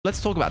Let's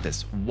talk about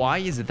this. Why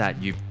is it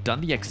that you've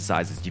done the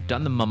exercises, you've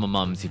done the mumma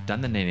mums, you've done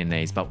the nay nay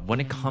nays, but when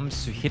it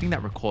comes to hitting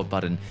that record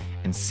button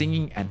and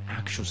singing an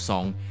actual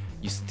song,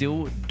 you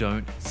still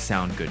don't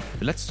sound good?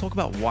 But let's talk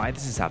about why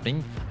this is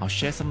happening. I'll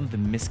share some of the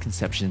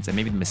misconceptions and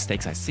maybe the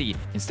mistakes I see,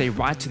 and stay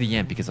right to the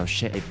end because I'll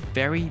share a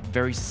very,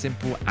 very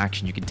simple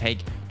action you can take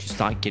to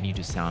start getting you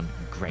to sound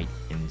great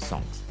in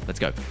songs. Let's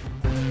go.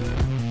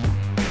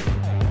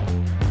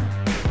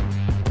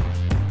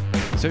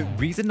 So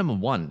reason number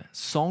one,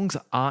 songs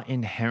are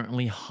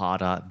inherently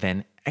harder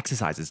than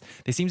exercises.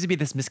 There seems to be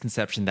this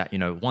misconception that,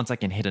 once I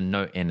can hit a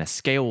note in a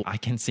scale, I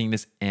can sing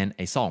this in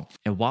a song.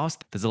 And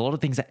whilst there's a lot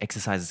of things that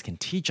exercises can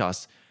teach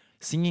us,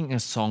 singing a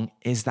song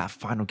is that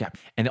final gap.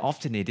 And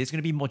often it is going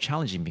to be more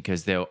challenging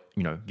because you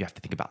have to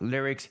think about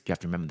lyrics, you have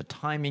to remember the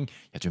timing,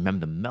 you have to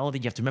remember the melody,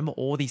 you have to remember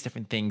all these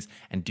different things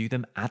and do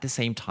them at the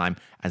same time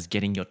as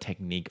getting your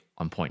technique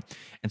on point.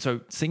 And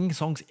so singing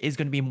songs is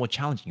going to be more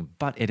challenging,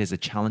 but it is a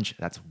challenge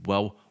that's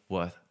well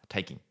worth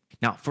taking.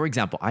 Now, for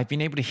example, I've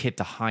been able to hit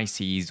the high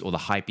C's or the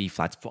high B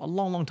flats for a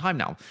long, long time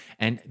now.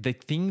 And the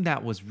thing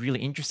that was really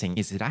interesting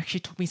is it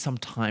actually took me some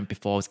time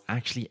before I was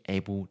actually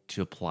able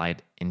to apply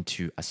it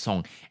into a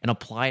song and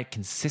apply it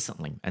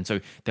consistently. And so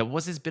there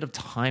was this bit of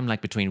time like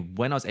between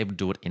when I was able to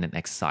do it in an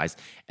exercise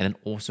and then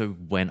also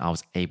when I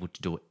was able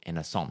to do it in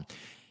a song.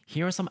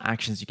 Here are some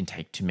actions you can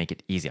take to make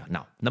it easier.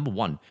 Now, number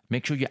one,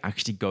 make sure you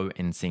actually go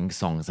and sing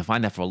songs. I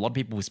find that for a lot of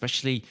people,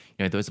 especially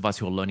those of us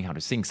who are learning how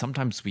to sing,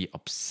 sometimes we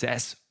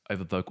obsess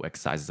over vocal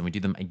exercises and we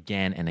do them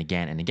again and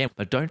again and again.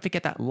 But don't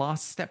forget that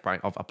last step, right,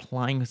 of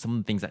applying some of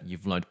the things that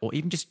you've learned or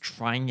even just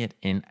trying it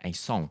in a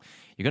song.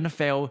 You're going to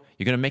fail,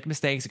 you're going to make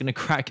mistakes, you're going to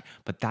crack,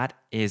 but that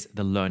is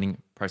the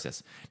learning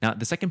process. Now,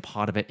 the second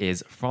part of it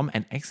is from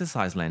an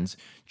exercise lens,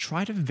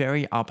 try to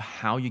vary up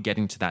how you're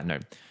getting to that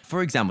note.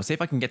 For example, say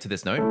if I can get to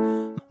this note,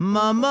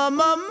 ma, ma,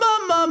 ma, ma,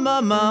 ma, ma,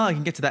 ma, I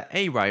can get to that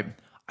A, right?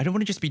 I don't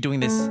want to just be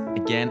doing this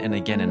again and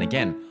again and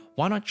again.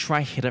 Why not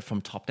try hit it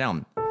from top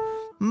down?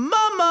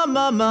 Ma, ma,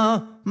 ma,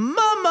 ma,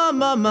 ma,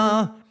 ma,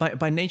 ma.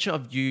 By nature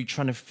of you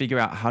trying to figure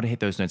out how to hit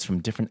those notes from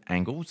different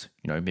angles,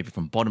 maybe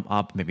from bottom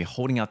up, maybe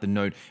holding out the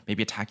note,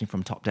 maybe attacking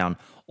from top down,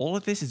 all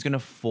of this is going to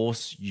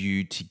force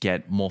you to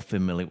get more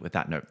familiar with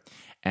that note.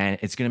 And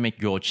it's going to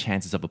make your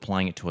chances of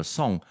applying it to a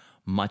song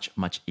much,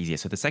 much easier.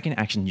 So the second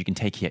action you can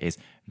take here is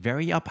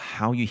vary up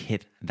how you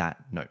hit that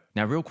note.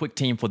 Now, real quick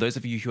team, for those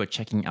of you who are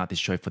checking out this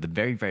show for the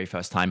very, very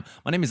first time,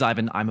 my name is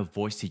Ivan. I'm a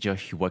voice teacher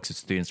who works with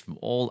students from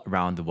all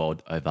around the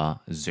world over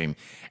Zoom.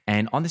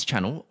 And on this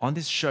channel, on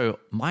this show,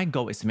 my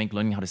goal is to make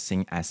learning how to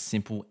sing as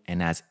simple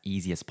and as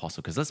easy as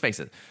possible. Because let's face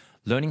it,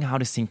 learning how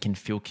to sing can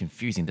feel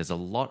confusing. There's a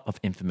lot of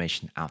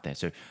information out there.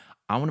 So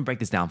I want to break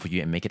this down for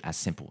you and make it as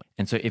simple.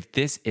 And so if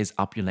this is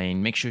up your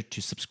lane, make sure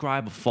to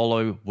subscribe or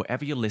follow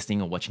wherever you're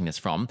listening or watching this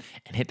from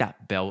and hit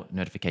that bell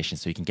notification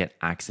so you can get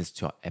access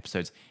to our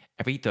episodes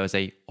every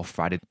Thursday or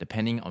Friday,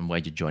 depending on where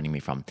you're joining me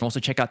from. Also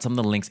check out some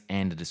of the links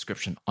in the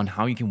description on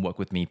how you can work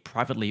with me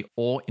privately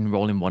or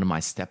enroll in one of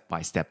my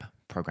step-by-step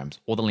programs.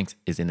 All the links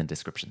is in the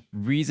description.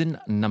 Reason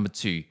number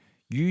two,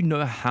 you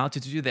know how to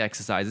do the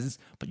exercises,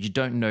 but you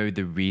don't know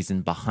the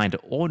reason behind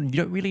it, or you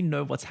don't really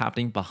know what's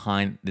happening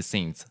behind the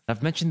scenes.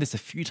 I've mentioned this a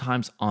few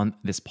times on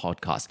this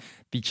podcast.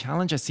 The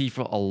challenge I see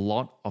for a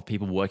lot of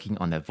people working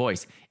on their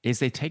voice is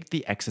they take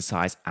the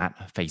exercise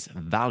at face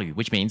value,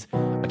 which means,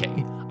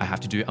 okay, I have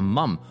to do a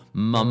mum,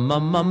 mum,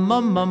 mum, mum,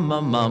 mum, mum,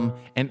 mum, mum.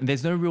 And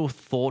there's no real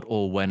thought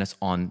or awareness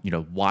on,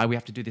 why we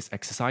have to do this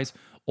exercise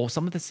or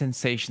some of the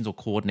sensations or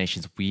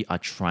coordinations we are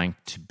trying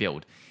to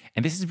build.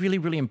 And this is really,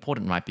 really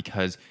important, right?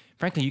 Because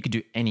frankly, you could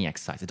do any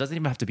exercise. It doesn't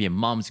even have to be a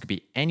mums, it could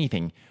be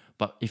anything.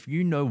 But if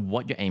you know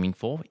what you're aiming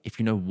for, if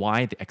you know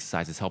why the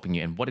exercise is helping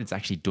you and what it's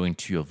actually doing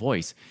to your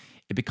voice,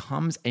 it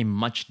becomes a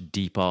much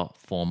deeper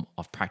form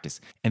of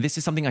practice. And this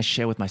is something I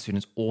share with my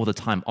students all the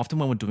time. Often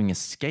when we're doing a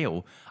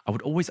scale, I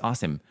would always ask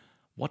them,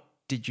 what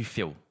did you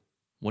feel?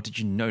 What did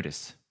you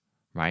notice,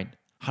 right?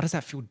 How does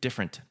that feel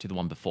different to the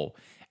one before?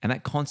 And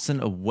that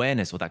constant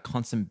awareness or that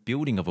constant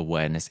building of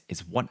awareness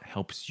is what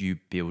helps you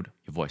build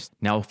your voice.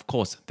 Now, of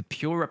course, the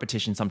pure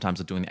repetition sometimes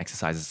of doing the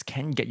exercises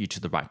can get you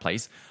to the right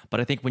place. But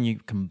I think when you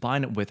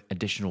combine it with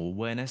additional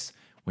awareness,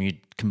 when you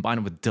combine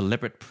it with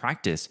deliberate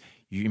practice,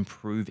 you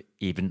improve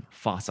even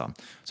faster.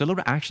 So a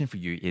little action for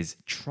you is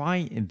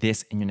try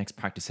this in your next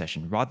practice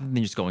session. Rather than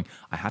just going,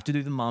 I have to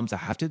do the mums, I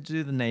have to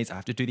do the nays, I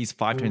have to do these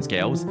 5-tone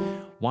scales.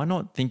 Why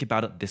not think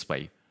about it this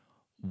way?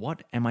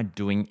 What am I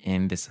doing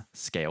in this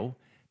scale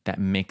that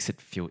makes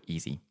it feel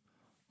easy?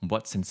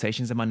 What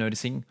sensations am I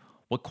noticing?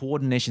 What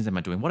coordinations am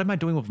I doing? What am I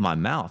doing with my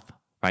mouth,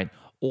 right?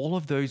 All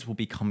of those will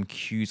become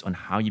cues on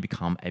how you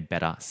become a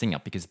better singer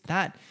because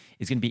that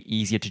is going to be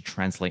easier to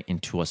translate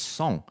into a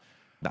song.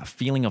 That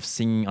feeling of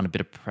singing on a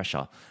bit of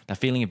pressure, that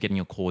feeling of getting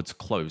your chords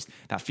closed,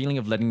 that feeling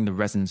of letting the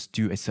resonance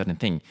do a certain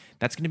thing,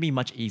 that's going to be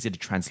much easier to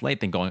translate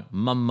than going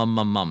mum, mum,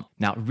 mum, mum.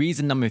 Now,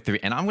 reason number three,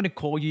 and I'm going to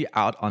call you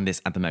out on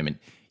this at the moment.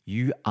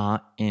 You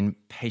are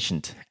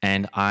impatient.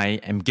 And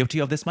I am guilty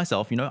of this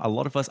myself. A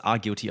lot of us are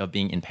guilty of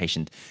being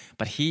impatient.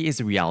 But here is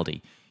the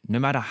reality. No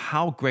matter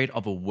how great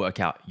of a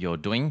workout you're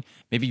doing,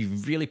 maybe you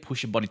really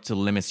push your body to the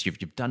limits, you've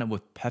done it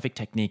with perfect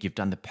technique, you've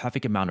done the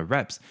perfect amount of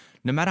reps,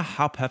 no matter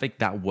how perfect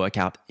that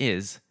workout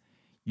is,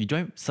 you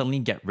don't suddenly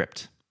get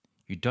ripped.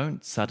 You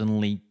don't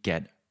suddenly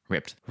get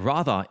ripped.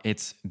 Rather,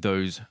 it's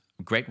those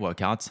great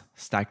workouts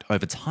stacked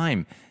over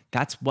time.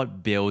 That's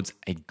what builds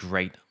a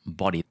great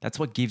body. That's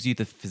what gives you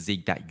the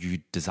physique that you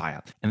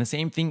desire. And the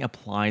same thing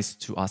applies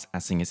to us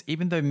as singers,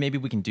 even though maybe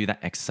we can do that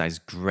exercise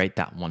great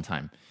that one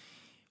time.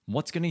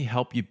 What's going to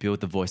help you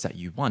build the voice that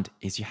you want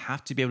is you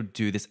have to be able to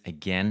do this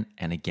again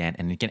and again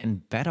and again,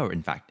 and better,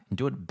 in fact, and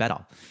do it better.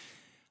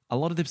 A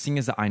lot of the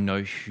singers that I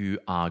know who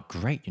are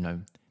great,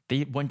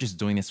 they weren't just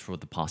doing this for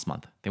the past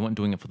month. They weren't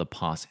doing it for the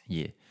past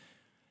year.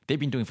 They've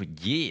been doing it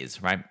for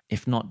years, right?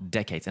 If not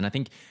decades. And I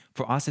think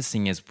for us as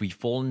singers, we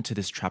fall into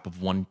this trap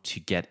of wanting to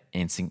get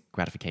instant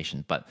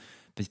gratification. But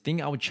the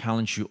thing I would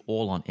challenge you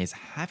all on is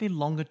have a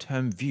longer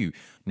term view.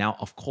 Now,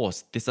 of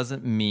course, this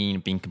doesn't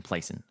mean being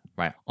complacent,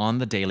 right? On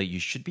the daily, you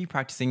should be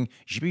practicing, you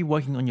should be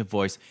working on your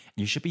voice,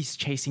 you should be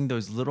chasing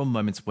those little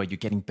moments where you're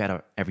getting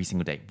better every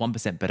single day,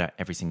 1% better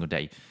every single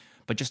day.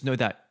 But just know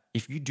that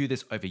if you do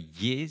this over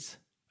years,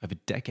 over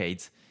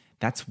decades,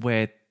 that's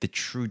where the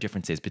true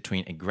difference is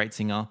between a great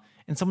singer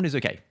and someone who's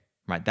okay,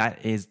 right?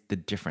 That is the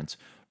difference.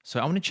 So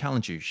I want to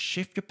challenge you,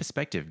 shift your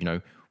perspective.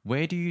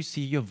 Where do you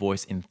see your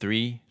voice in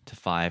 3 to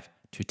 5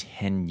 to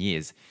 10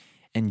 years?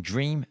 And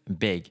dream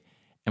big.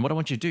 And what I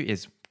want you to do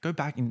is go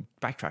back and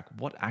backtrack.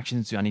 What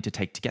actions do I need to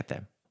take to get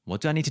there?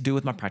 What do I need to do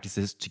with my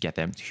practices to get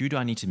there? Who do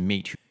I need to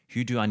meet?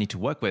 Who do I need to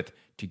work with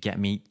to get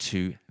me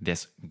to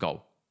this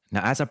goal?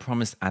 Now, as I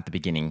promised at the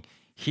beginning,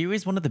 here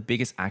is one of the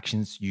biggest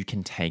actions you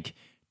can take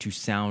to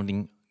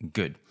sounding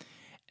good.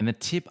 And the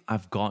tip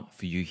I've got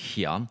for you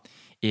here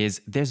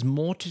is there's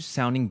more to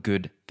sounding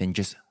good than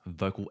just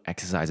vocal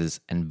exercises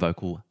and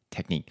vocal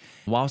technique.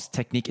 Whilst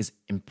technique is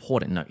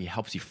important, it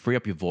helps you free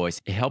up your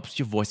voice, it helps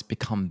your voice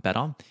become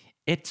better.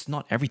 It's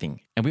not everything.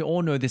 And we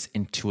all know this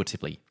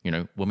intuitively.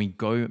 When we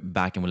go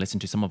back and we listen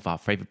to some of our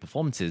favorite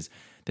performances,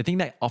 the thing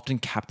that often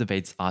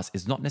captivates us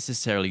is not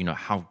necessarily,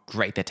 how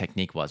great their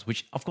technique was,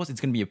 which of course it's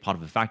going to be a part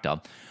of the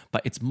factor,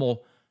 but it's more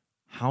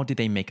how did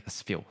they make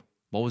us feel?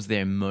 What was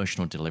their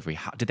emotional delivery?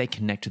 How did they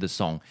connect to the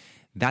song?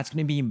 That's going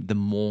to be the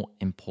more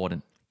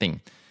important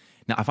thing.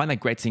 Now, I find that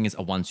great singers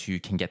are ones who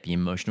can get the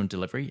emotional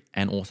delivery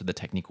and also the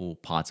technical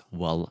parts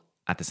well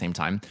at the same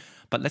time.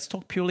 But let's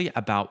talk purely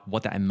about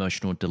what that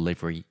emotional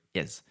delivery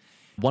is.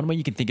 One way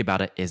you can think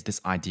about it is this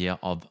idea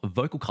of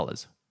vocal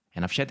colors.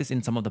 And I've shared this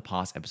in some of the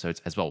past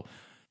episodes as well.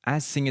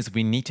 As singers,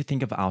 we need to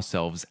think of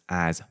ourselves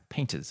as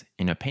painters.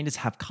 Painters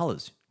have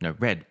colors,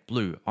 red,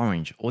 blue,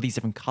 orange, all these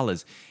different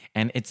colors.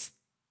 And it's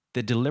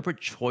the deliberate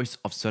choice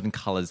of certain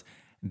colors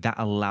that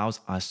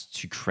allows us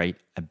to create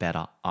a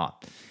better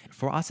art.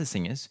 For us as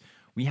singers,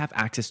 we have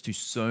access to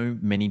so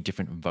many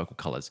different vocal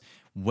colors.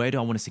 Where do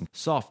I want to sing?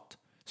 Soft,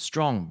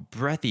 strong,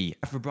 breathy,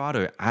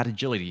 vibrato, add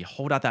agility,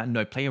 hold out that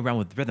note, play around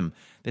with rhythm.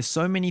 There's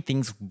so many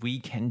things we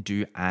can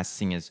do as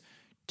singers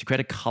to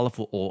create a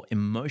colorful or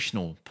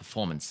emotional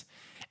performance.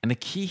 And the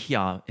key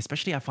here,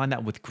 especially I find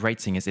that with great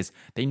singers, is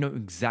they know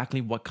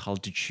exactly what color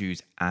to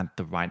choose at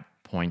the right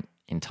point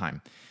in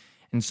time.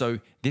 And so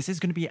this is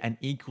going to be an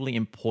equally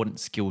important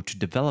skill to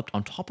develop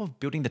on top of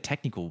building the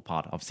technical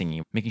part of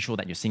singing, making sure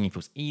that your singing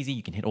feels easy,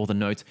 you can hit all the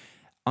notes.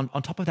 On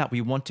top of that, we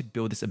want to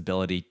build this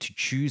ability to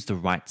choose the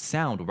right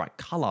sound or right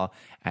color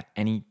at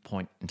any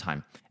point in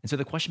time. And so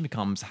the question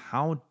becomes,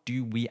 how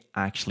do we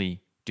actually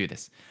do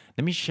this?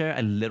 Let me share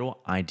a little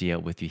idea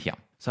with you here.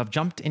 So I've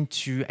jumped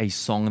into a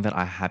song that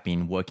I have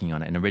been working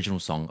on, an original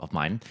song of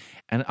mine,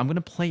 and I'm going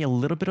to play a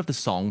little bit of the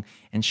song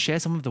and share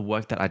some of the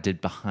work that I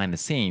did behind the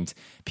scenes,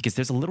 because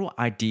there's a little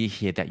idea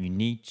here that you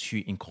need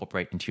to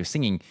incorporate into your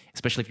singing,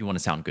 especially if you want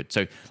to sound good.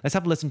 So let's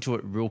have a listen to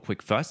it real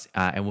quick first,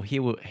 and we'll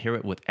hear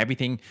it with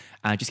everything.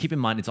 Just keep in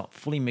mind, it's not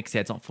fully mixed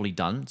yet, it's not fully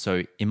done,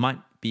 so it might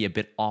be a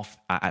bit off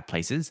at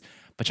places,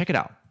 but check it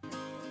out.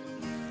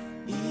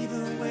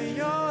 Even when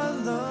you're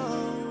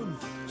alone,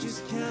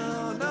 just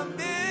count on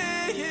me.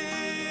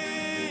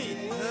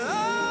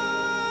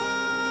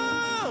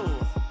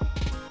 Oh.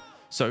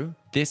 So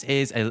this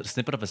is a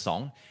snippet of a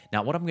song.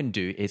 Now what I'm going to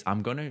do is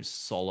I'm going to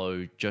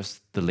solo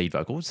just the lead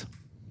vocals.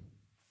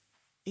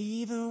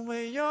 Even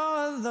when you're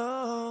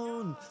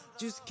alone,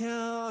 just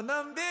count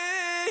on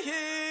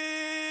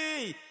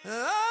me.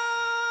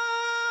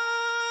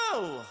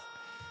 Oh.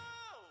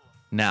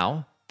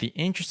 Now, the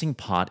interesting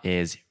part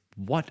is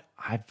what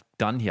I've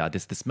done here.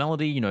 This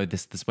melody,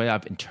 this way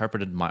I've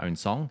interpreted my own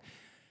song.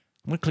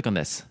 I'm going to click on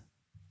this.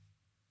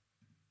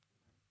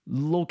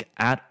 Look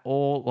at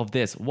all of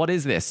this. What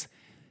is this?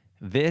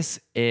 This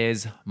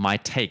is my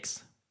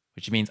takes,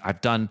 which means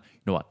I've done,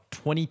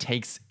 20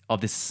 takes of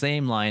the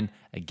same line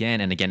again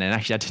and again. And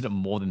actually, I did it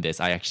more than this.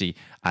 I actually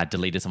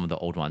deleted some of the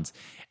old ones.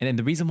 And then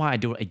the reason why I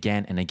do it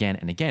again and again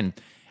and again,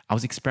 I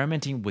was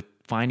experimenting with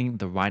finding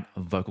the right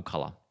vocal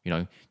color,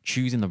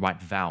 choosing the right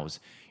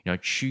vowels,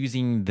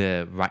 choosing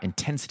the right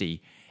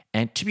intensity.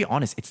 And to be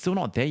honest, it's still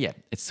not there yet.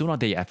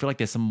 I feel like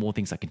there's some more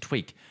things I can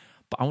tweak.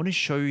 But I want to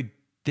show you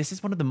This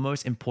is one of the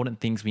most important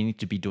things we need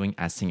to be doing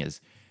as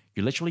singers.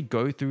 You literally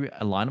go through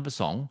a line of a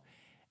song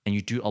and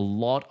you do a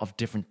lot of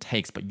different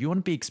takes, but you want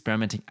to be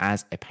experimenting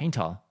as a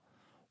painter.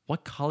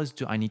 What colors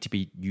do I need to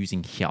be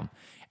using here?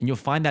 And you'll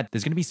find that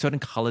there's going to be certain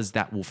colors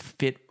that will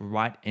fit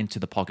right into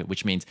the pocket,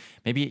 which means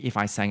maybe if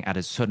I sang at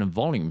a certain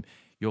volume,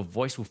 your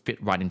voice will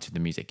fit right into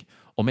the music.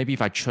 Or maybe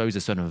if I chose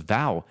a certain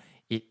vowel,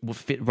 it will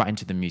fit right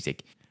into the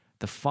music.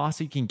 The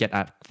faster you can get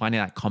at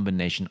finding that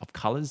combination of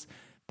colors,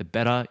 the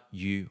better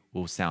you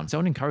will sound. So I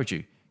want to encourage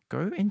you,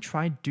 go and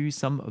try do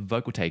some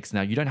vocal takes.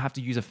 Now, you don't have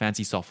to use a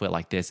fancy software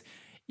like this.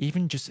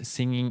 Even just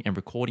singing and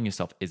recording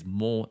yourself is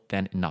more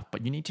than enough.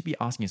 But you need to be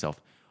asking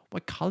yourself,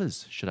 what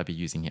colors should I be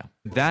using here?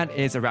 That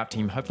is a wrap,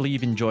 team. Hopefully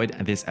you've enjoyed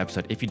this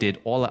episode. If you did,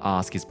 all I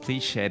ask is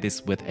please share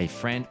this with a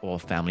friend or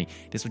family.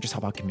 This will just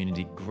help our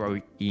community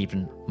grow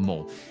even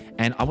more.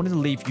 And I wanted to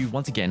leave you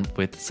once again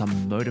with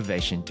some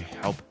motivation to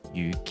help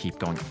you keep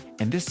going.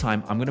 And this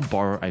time, I'm going to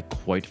borrow a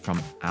quote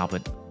from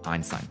Albert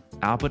Einstein.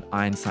 Albert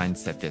Einstein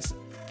said this: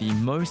 "The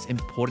most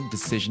important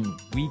decision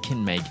we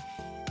can make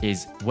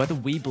is whether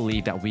we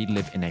believe that we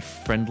live in a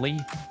friendly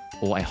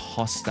or a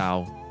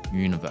hostile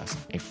universe."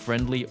 A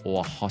friendly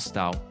or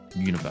hostile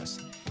universe.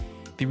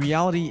 The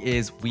reality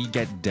is we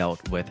get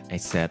dealt with a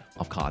set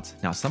of cards.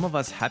 Now, some of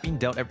us have been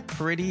dealt a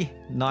pretty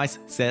nice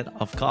set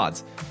of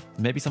cards.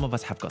 Maybe some of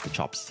us have got the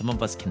chops. Some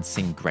of us can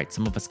sing great.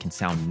 Some of us can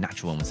sound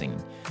natural when we're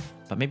singing.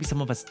 But maybe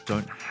some of us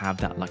don't have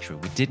that luxury.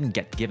 We didn't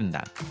get given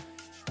that.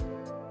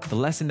 The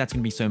lesson that's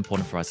going to be so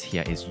important for us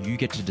here is you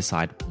get to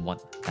decide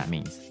what that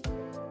means.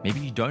 Maybe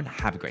you don't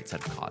have a great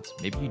set of cards.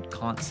 Maybe you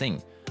can't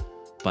sing.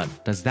 But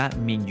does that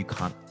mean you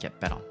can't get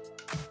better?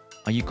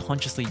 Are you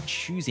consciously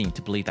choosing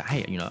to believe that,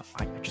 hey,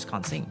 I just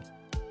can't sing,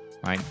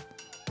 right?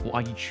 Or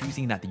are you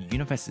choosing that the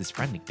universe is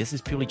friendly? This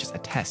is purely just a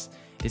test.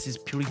 This is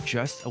purely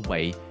just a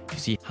way to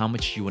see how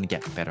much you want to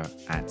get better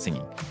at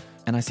singing.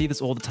 And I see this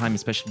all the time,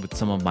 especially with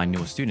some of my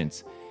newer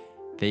students.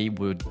 They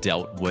were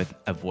dealt with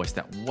a voice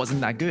that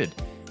wasn't that good,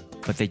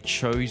 but they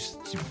chose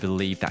to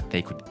believe that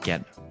they could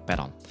get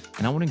better.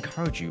 And I want to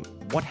encourage you,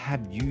 what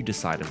have you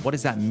decided? What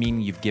does that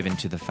mean you've given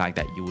to the fact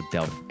that you were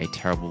dealt a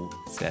terrible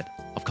set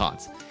of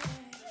cards?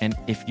 And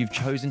if you've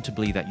chosen to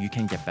believe that you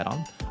can get better,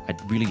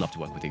 I'd really love to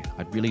work with you.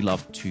 I'd really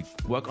love to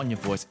work on your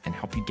voice and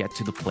help you get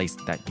to the place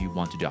that you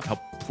want to do. I've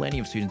helped plenty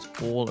of students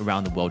all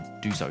around the world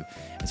do so.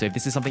 And so if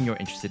this is something you're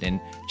interested in,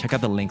 check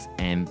out the links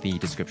in the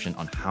description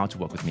on how to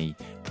work with me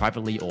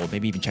privately, or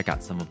maybe even check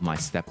out some of my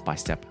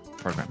step-by-step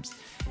programs.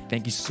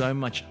 Thank you so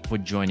much for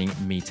joining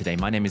me today.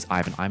 My name is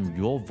Ivan. I'm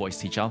your voice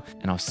teacher,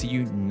 and I'll see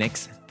you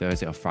next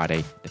Thursday or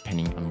Friday,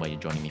 depending on where you're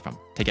joining me from.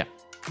 Take care.